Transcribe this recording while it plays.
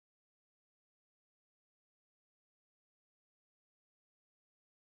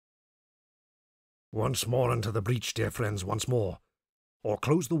Once more into the breach, dear friends, once more, or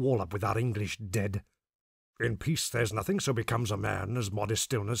close the wall up with our English dead. In peace there's nothing so becomes a man as modest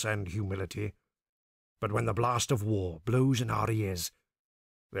stillness and humility. But when the blast of war blows in our ears,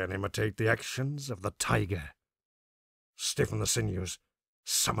 then imitate the actions of the tiger. Stiffen the sinews,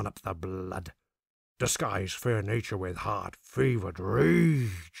 summon up the blood, disguise fair nature with heart-fevered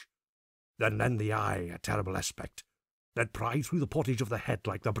rage. Then lend the eye a terrible aspect, let pry through the portage of the head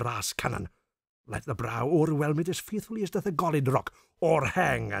like the brass cannon, let the brow o'erwhelm it as faithfully as doth a gollid rock, or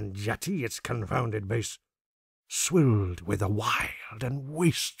hang and jetty its confounded base, swilled with a wild and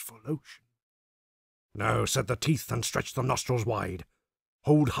wasteful ocean. Now set the teeth and stretch the nostrils wide,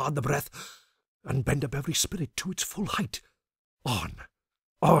 hold hard the breath, and bend up every spirit to its full height.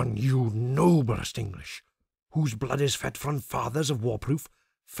 On, you noblest English, whose blood is fed from fathers of war-proof,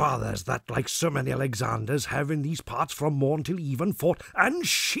 fathers that, like so many Alexanders, have in these parts from morn till even fought and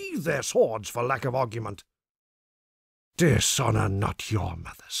sheathed their swords for lack of argument. Dishonour not your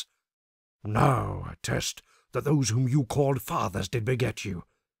mothers. Now attest that those whom you called fathers did beget you.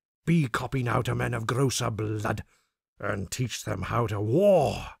 Be copy now to men of grosser blood, and teach them how to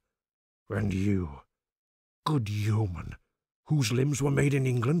war. And you, good yeoman, whose limbs were made in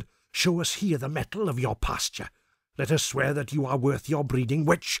England, show us here the mettle of your pasture. Let us swear that you are worth your breeding,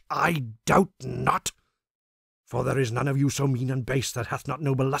 which I doubt not, for there is none of you so mean and base that hath not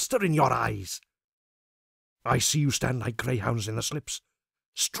noble lustre in your eyes. I see you stand like greyhounds in the slips,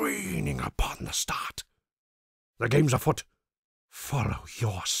 straining upon the start. The game's afoot. Follow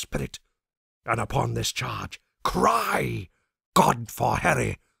your spirit, and upon this charge cry, God for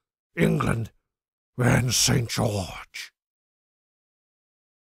Harry, England, and St. George.